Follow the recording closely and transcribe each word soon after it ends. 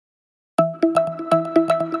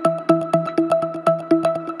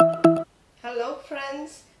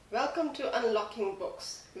Welcome to Unlocking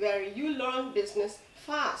Books, where you learn business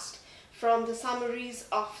fast from the summaries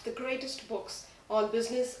of the greatest books on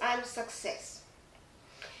business and success.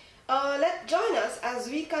 Join us as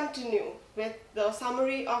we continue with the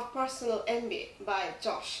summary of Personal MBA by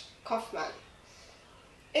Josh Kaufman.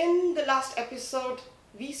 In the last episode,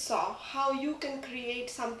 we saw how you can create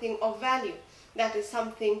something of value, that is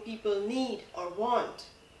something people need or want,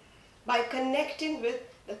 by connecting with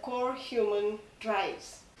the core human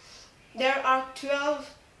drives. There are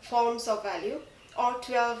 12 forms of value or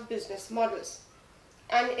 12 business models,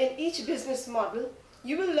 and in each business model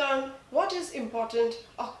you will learn what is important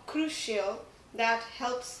or crucial that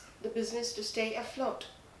helps the business to stay afloat.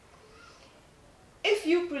 If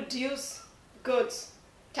you produce goods,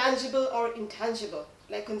 tangible or intangible,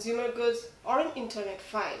 like consumer goods or an internet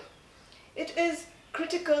file, it is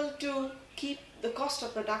critical to keep the cost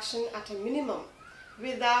of production at a minimum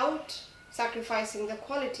without sacrificing the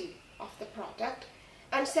quality of the product,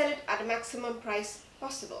 and sell it at a maximum price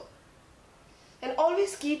possible. And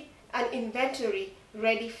always keep an inventory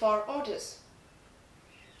ready for orders.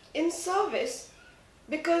 In service,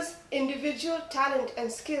 because individual talent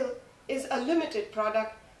and skill is a limited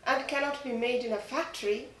product and cannot be made in a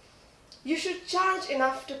factory, you should charge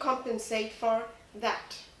enough to compensate for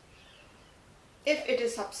that. If it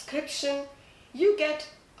is subscription, you get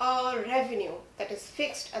a revenue that is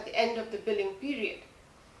fixed at the end of the billing period.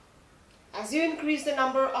 As you increase the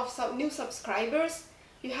number of new subscribers,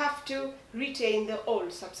 you have to retain the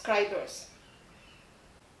old subscribers.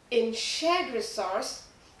 In shared resource,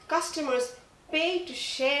 customers pay to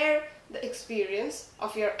share the experience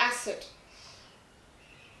of your asset.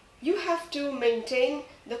 You have to maintain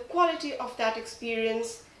the quality of that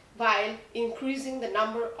experience while increasing the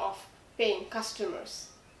number of paying customers.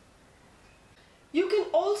 You can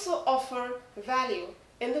also offer value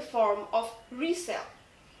in the form of resale.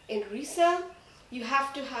 In resale, you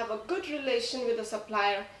have to have a good relation with the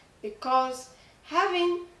supplier, because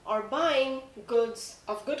having or buying goods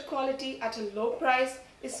of good quality at a low price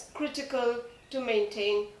is critical to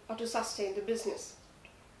maintain or to sustain the business.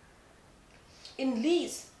 In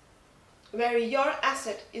lease, where your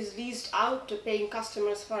asset is leased out to paying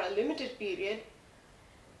customers for a limited period,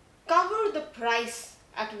 cover the price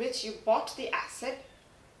at which you bought the asset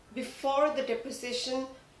before the depreciation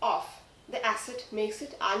of the asset makes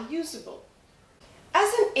it unusable.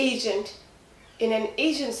 As an agent in an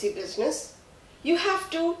agency business, you have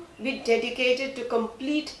to be dedicated to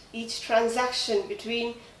complete each transaction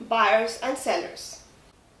between buyers and sellers.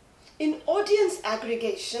 In audience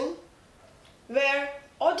aggregation, where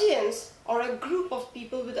audience or a group of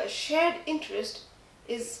people with a shared interest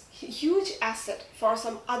is a huge asset for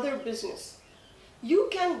some other business, you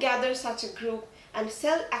can gather such a group and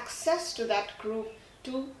sell access to that group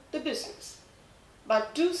to the business,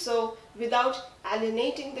 but do so without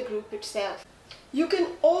alienating the group itself. You can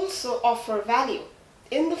also offer value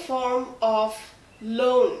in the form of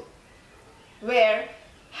loan, where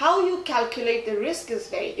how you calculate the risk is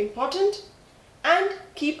very important, and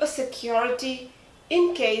keep a security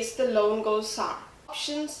in case the loan goes sour.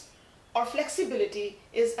 Options or flexibility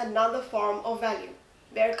is another form of value,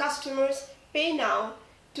 where customers pay now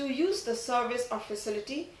to use the service or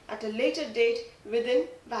facility at a later date within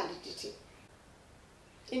validity.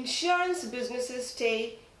 Insurance businesses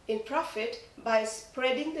stay in profit by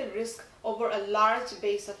spreading the risk over a large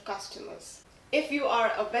base of customers. If you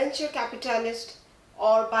are a venture capitalist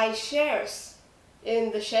or buy shares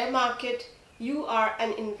in the share market, you are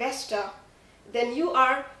an investor, then you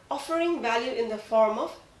are offering value in the form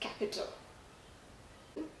of capital.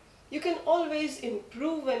 You can always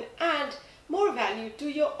improve and add more value to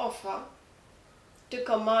your offer to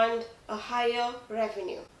command a higher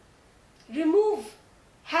revenue. Remove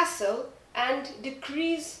hassle and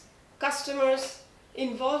decrease customers'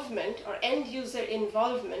 involvement or end user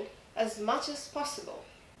involvement as much as possible.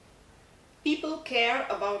 People care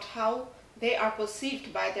about how they are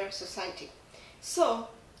perceived by their society. So,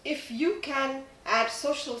 if you can add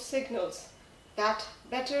social signals that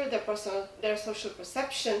better their social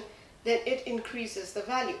perception, then it increases the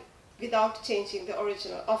value without changing the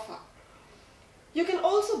original offer. You can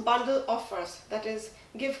also bundle offers, that is,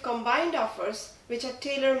 give combined offers which are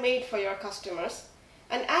tailor-made for your customers,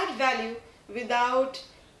 and add value without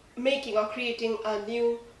making or creating a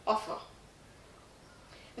new offer.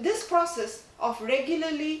 This process of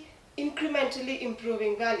regularly, incrementally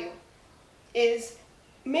improving value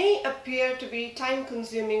may appear to be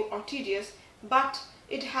time-consuming or tedious, but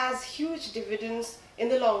it has huge dividends in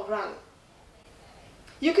the long run.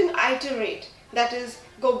 You can iterate, that is,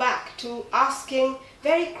 go back to asking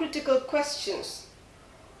very critical questions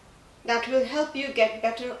that will help you get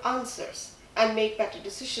better answers and make better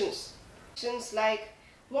decisions. Questions like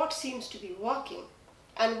what seems to be working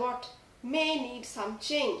and what may need some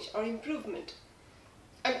change or improvement,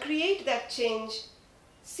 and create that change,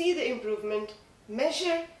 see the improvement,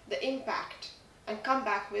 measure the impact, and come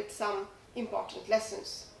back with some important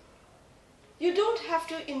lessons. You don't have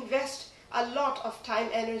to invest a lot of time,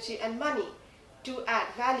 energy, and money to add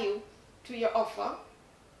value to your offer,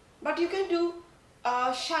 but you can do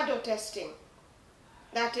shadow testing.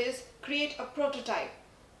 That is, create a prototype,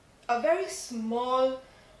 a very small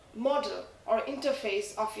model or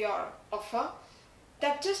interface of your offer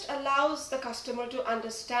that just allows the customer to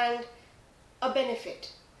understand a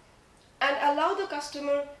benefit and allow the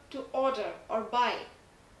customer to order or buy.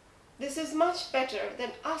 This is much better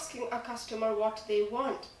than asking a customer what they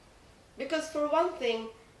want, because for one thing,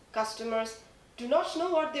 customers do not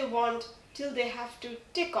know what they want till they have to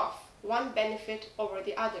tick off one benefit over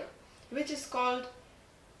the other, which is called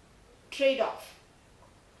trade-off.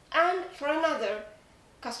 And for another,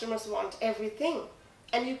 customers want everything,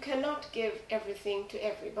 and you cannot give everything to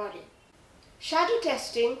everybody. Shadow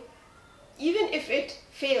testing, even if it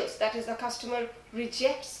fails, that is, the customer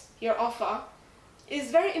rejects your offer,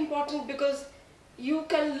 is very important because you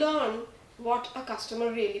can learn what a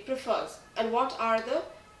customer really prefers and what are the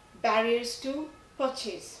barriers to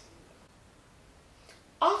purchase.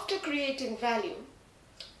 After creating value,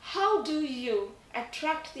 how do you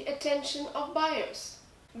attract the attention of buyers?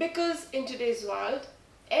 Because in today's world,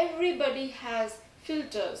 everybody has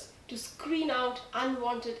filters to screen out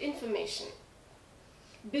unwanted information.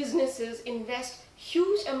 Businesses invest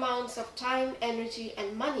huge amounts of time, energy,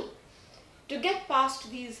 and money to get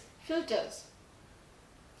past these filters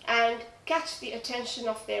and catch the attention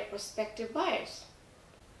of their prospective buyers.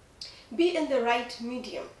 Be in the right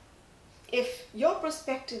medium. If your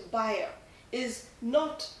prospective buyer is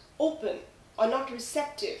not open or not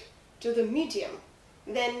receptive to the medium,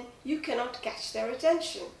 then you cannot catch their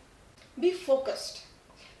attention. Be focused.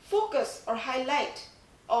 Focus or highlight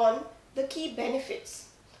on the key benefits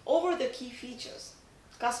over the key features.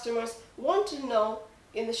 Customers want to know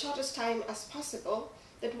in the shortest time as possible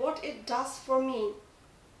that what it does for me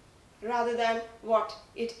rather than what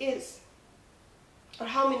it is or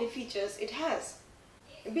how many features it has.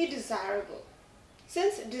 Be desirable.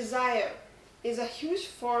 Since desire is a huge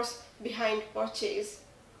force behind purchase,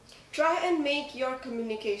 try and make your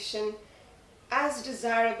communication as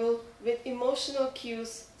desirable with emotional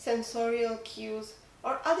cues, sensorial cues,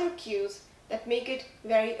 or other cues that make it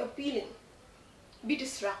very appealing. Be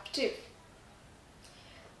disruptive.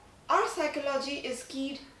 Our psychology is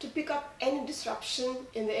keyed to pick up any disruption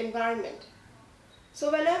in the environment.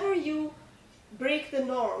 So whenever you break the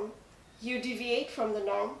norm, you deviate from the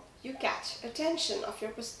norm, you catch attention of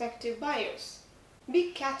your prospective buyers.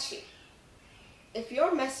 Be catchy. If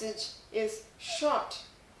your message is short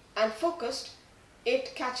and focused,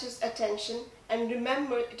 it catches attention and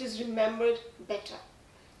it is remembered better.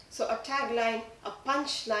 So a tagline, a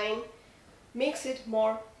punchline makes it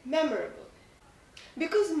more memorable.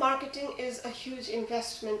 Because marketing is a huge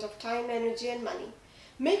investment of time, energy, and money,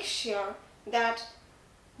 make sure that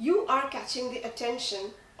you are catching the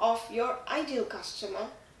attention of your ideal customer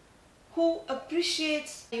who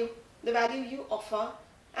appreciates the value you offer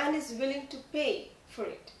and is willing to pay for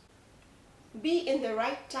it. Be in the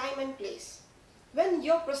right time and place. When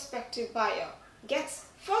your prospective buyer gets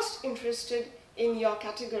first interested in your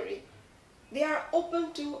category, they are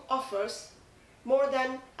open to offers more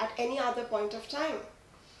than at any other point of time.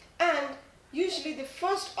 And usually the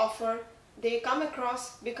first offer they come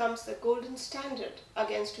across becomes the golden standard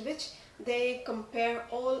against which they compare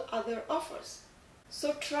all other offers.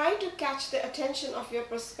 So try to catch the attention of your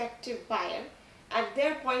prospective buyer at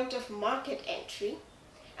their point of market entry,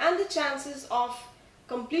 and the chances of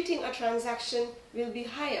completing a transaction will be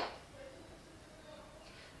higher.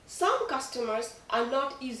 Some customers are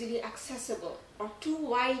not easily accessible or too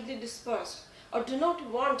widely dispersed or do not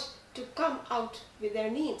want to come out with their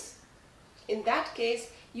needs. In that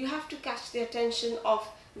case, you have to catch the attention of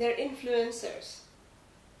their influencers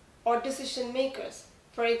or decision makers,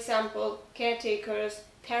 for example, caretakers,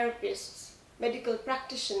 therapists, medical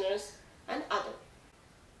practitioners, and others.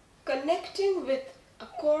 Connecting with a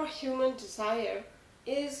core human desire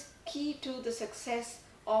is key to the success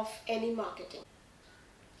of any marketing.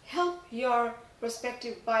 Help your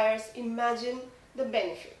prospective buyers imagine the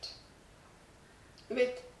benefit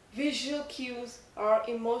with visual cues or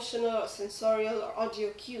emotional or sensorial or audio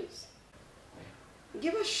cues.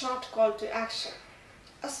 Give a short call to action,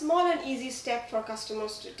 a small and easy step for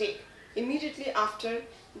customers to take immediately after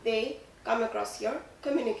they come across your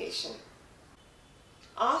communication.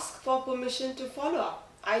 Ask for permission to follow up,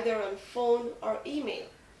 either on phone or email.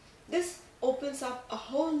 This opens up a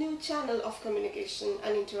whole new channel of communication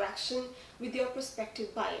and interaction with your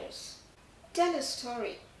prospective buyers. Tell a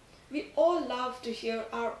story. We all love to hear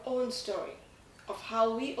our own story of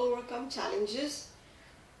how we overcome challenges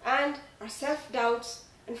and our self-doubts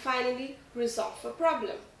and finally resolve a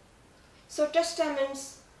problem. So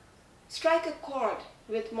testaments strike a chord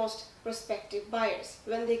with most prospective buyers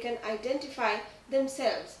when they can identify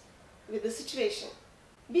themselves with the situation.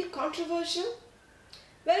 Be controversial?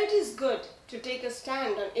 Well, it is good to take a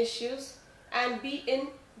stand on issues and be in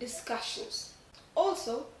discussions.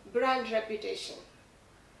 Also, brand reputation.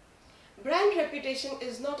 Brand reputation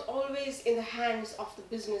is not always in the hands of the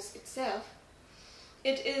business itself.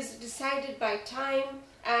 It is decided by time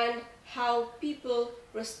and how people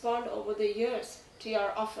respond over the years to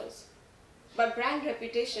your offers. But brand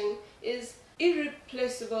reputation is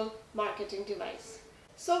irreplaceable marketing device.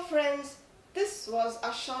 So friends, this was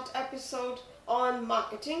a short episode on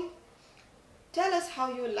marketing. Tell us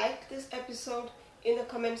how you liked this episode in the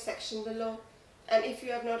comment section below. And if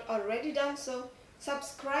you have not already done so,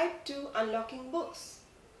 subscribe to Unlocking Books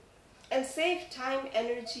and save time,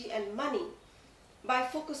 energy and money by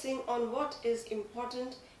focusing on what is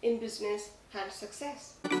important in business and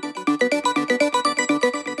success.